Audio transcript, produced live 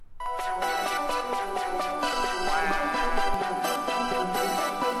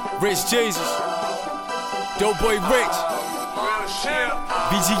Rich Jesus, Dope Boy Rich,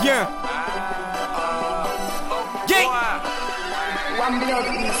 VGM, yeah.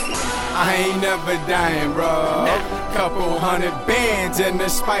 I ain't never dying, bro. Couple hundred bands in the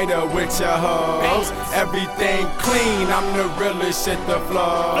spider with your hoes. Everything clean, I'm the realest shit the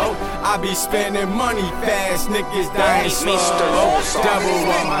flow. I be spending money fast, niggas dying slow. Double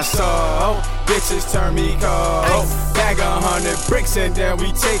on my soul, bitches turn me cold. Bag 100 bricks and then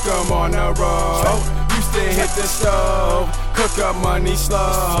we take them on the road. Used to hit the stove, cook up money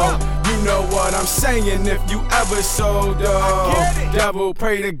slow. You know what I'm saying if you ever sold dope. Devil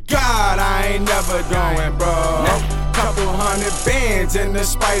pray to God I ain't never going, bro. Couple hundred bands in the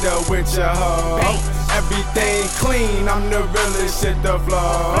spider with your hoe. Everything clean, I'm the realest shit the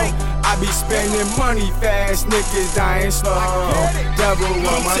flow. I be spending money fast, niggas dying slow. Devil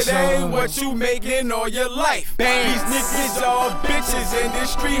on my today, what you making all your life? These niggas all bitches in the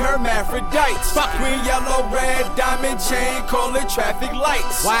street, hermaphrodites. Green, yellow, red, diamond chain, call it traffic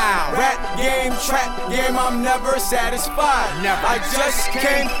lights. Wow. Rap game, trap game, I'm never satisfied. I just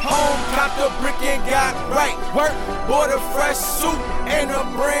came home, copped a brick and got right. Work, bought a fresh suit and a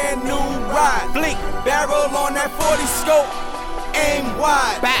brand new ride. Blink, barrel on that 40 scope. Aim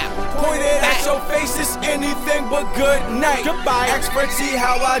wide, pointed at your face, it's anything but good night. Goodbye. Expertise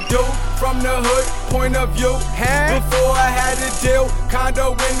how I do, from the hood point of view. Before I had a deal,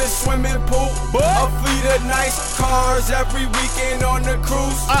 condo in the swimming pool. A fleet of nice cars every weekend on the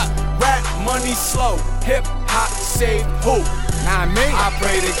cruise. Rap money slow, hip hop save who? Not me. I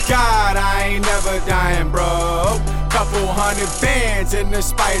pray to God I ain't never dying, bro. Couple hundred bands in the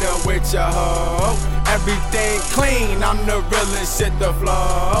spider with your hoe. Everything clean, I'm the realest shit the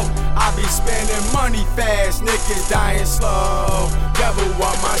flow. I be spending money fast, niggas dying slow. Devil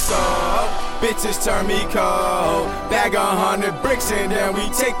want my soul, bitches turn me cold. Bag 100 bricks and then we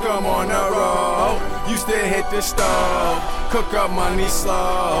take them on the road. Used to hit the stove, cook up money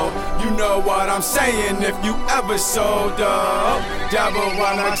slow. You know what I'm saying if you ever sold dope. Devil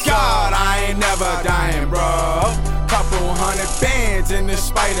want my God, I ain't never dying, bro. Couple hundred bands in the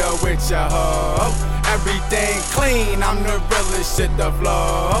spider with your hoe. Everything clean, I'm the realest shit the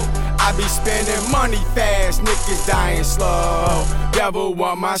flow. I be spending money fast, niggas dying slow. Devil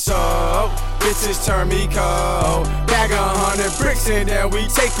want my soul, bitches turn me cold. Bag 100 bricks and then we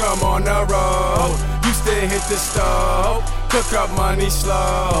take them on the road. Used to hit the stove, cook up money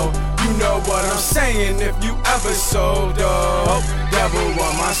slow. You know what I'm saying if you ever sold dope. Devil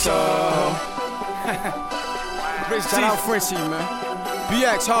want my soul. Shout out Frenchie, man.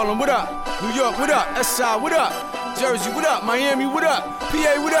 BX, Harlem, what up? New York, what up? SI, what up? Jersey, what up? Miami, what up?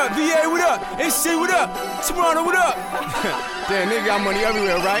 PA, what up? VA, what up? AC, what up? Toronto, what up? Damn, nigga got money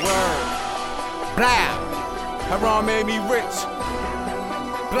everywhere, right? Word. Blah. Haram made me rich.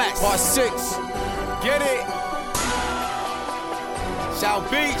 Black, part 6. Get it? South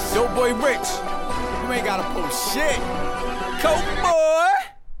Beach, Dope Boy Rich. You ain't gotta post shit. Coke boy.